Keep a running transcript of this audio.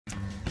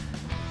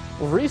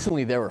Well,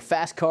 recently there were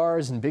fast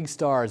cars and big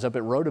stars up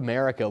at Road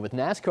America, with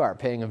NASCAR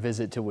paying a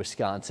visit to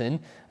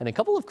Wisconsin, and a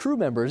couple of crew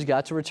members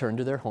got to return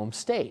to their home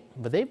state.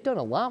 But they've done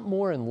a lot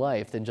more in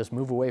life than just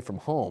move away from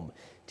home.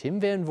 Tim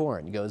Van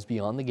Voren goes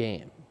beyond the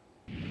game.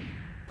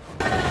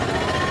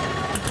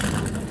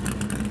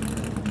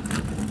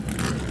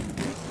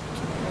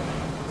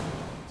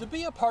 To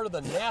be a part of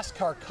the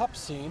NASCAR Cup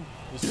scene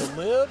is to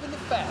live in the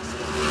fast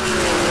lane.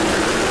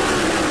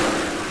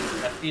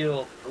 I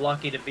feel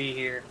lucky to be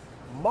here.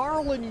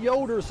 Marlon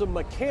Yoder's a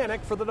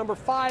mechanic for the number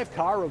 5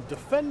 car of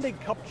defending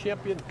Cup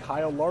champion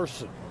Kyle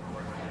Larson.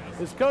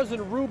 His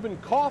cousin Ruben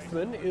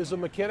Kaufman is a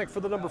mechanic for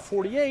the number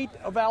 48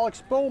 of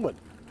Alex Bowman.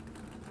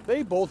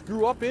 They both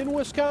grew up in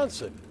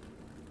Wisconsin,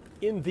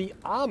 in the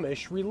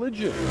Amish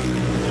religion.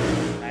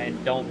 I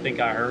don't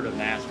think I heard of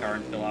NASCAR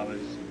until I was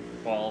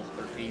 12,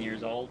 13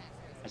 years old.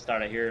 I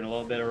started hearing a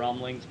little bit of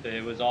rumblings, but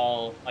it was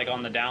all like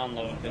on the down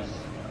low because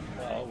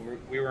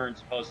we weren't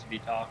supposed to be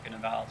talking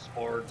about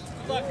sports.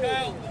 Look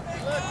out!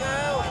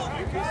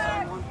 Look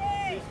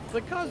out!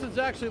 The cousins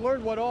actually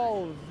learned what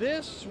all of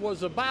this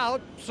was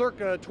about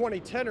circa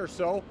 2010 or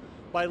so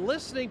by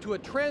listening to a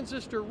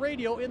transistor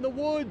radio in the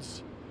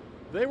woods.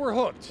 They were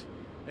hooked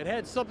and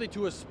had something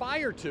to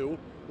aspire to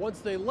once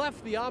they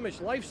left the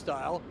Amish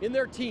lifestyle in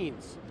their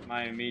teens.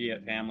 My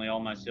immediate family, all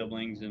my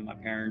siblings and my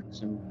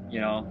parents and,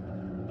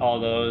 all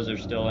those are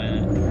still in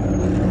it.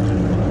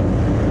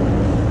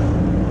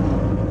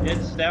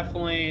 It's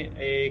definitely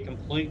a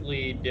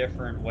completely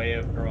different way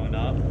of growing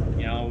up.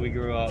 We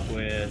grew up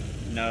with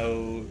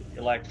no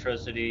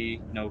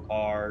electricity, no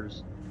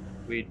cars.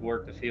 We'd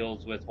work the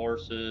fields with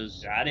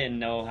horses. I didn't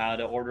know how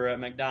to order at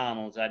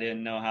McDonald's. I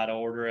didn't know how to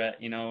order at,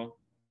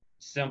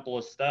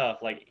 simplest stuff.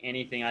 Like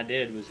anything I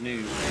did was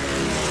new.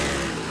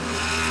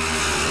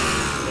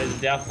 It's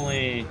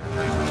definitely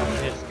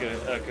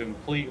a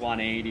complete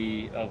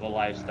 180 of a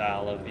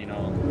lifestyle of,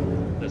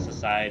 the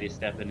society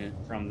stepping in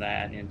from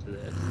that into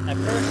this. At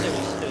first it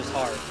was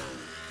hard.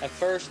 At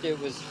first it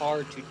was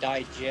hard to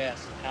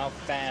digest how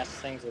fast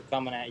things were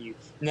coming at you.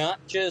 Not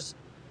just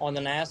on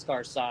the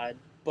NASCAR side,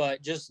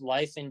 but just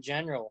life in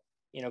general.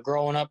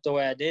 Growing up the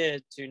way I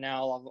did to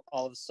now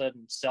all of a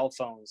sudden cell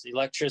phones,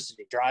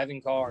 electricity,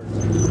 driving cars.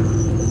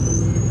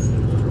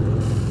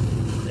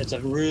 It's a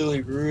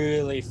really,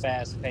 really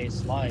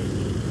fast-paced life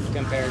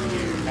compared to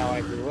how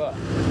I grew up.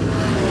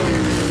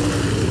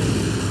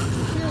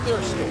 Hear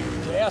their story.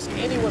 To ask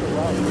anyone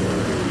around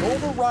here, the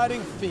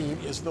overriding theme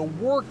is the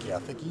work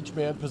ethic each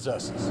man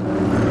possesses.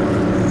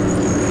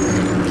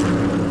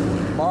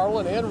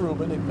 Marlon and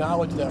Ruben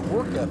acknowledge that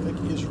work ethic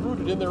is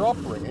rooted in their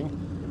upbringing,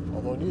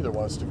 although neither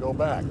wants to go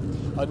back.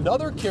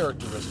 Another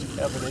characteristic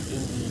evident in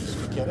these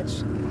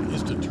mechanics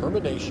is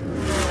determination.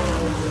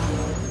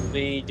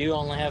 We do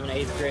only have an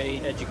 8th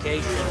grade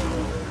education.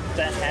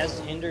 That has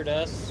hindered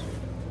us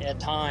at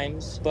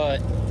times,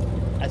 but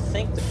I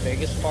think the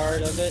biggest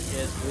part of it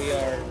is we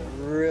are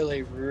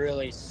really,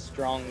 really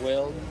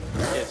strong-willed.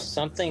 If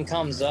something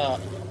comes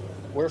up,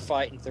 we're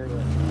fighting through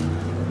it.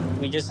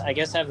 We just, I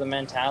guess, have the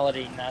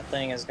mentality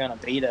nothing is going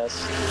to beat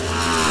us.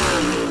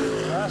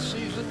 Last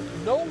season,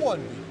 no one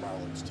beat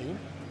Marlon's team.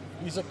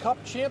 He's a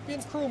Cup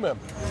champion crew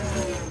member.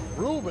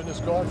 Ruben has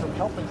gone from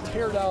helping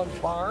tear down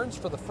barns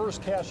for the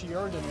first cash he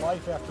earned in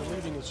life after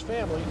leaving his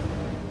family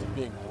to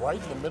being right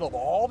in the middle of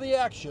all the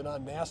action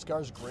on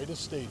NASCAR's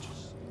greatest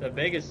stages. The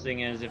biggest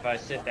thing is if I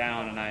sit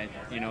down and I,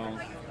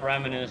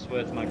 reminisce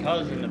with my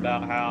cousin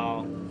about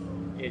how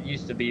it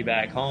used to be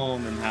back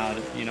home and how,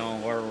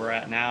 where we're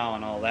at now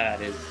and all that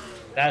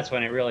that's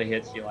when it really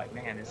hits you like,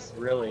 man, this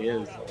really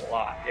is a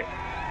lot different.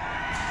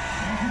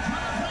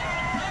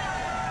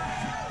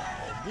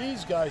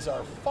 These guys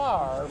are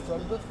far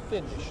from the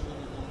finish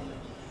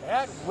line.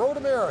 At Road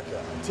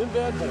America, Tim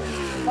Van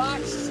Voren,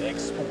 FOX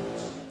 6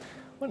 Sports.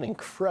 What an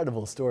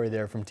incredible story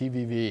there from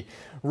TVV.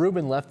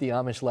 Ruben left the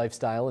Amish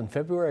lifestyle in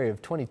February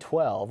of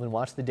 2012 and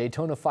watched the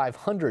Daytona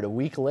 500 a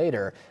week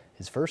later,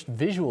 his first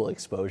visual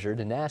exposure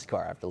to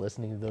NASCAR after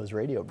listening to those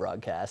radio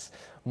broadcasts.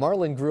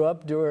 Marlon grew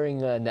up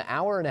during an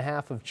hour and a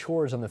half of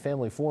chores on the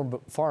family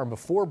farm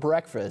before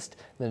breakfast,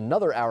 then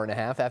another hour and a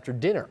half after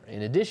dinner,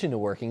 in addition to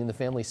working in the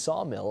family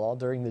sawmill all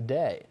during the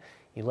day.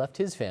 He left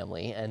his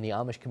family and the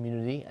Amish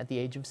community at the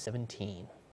age of 17.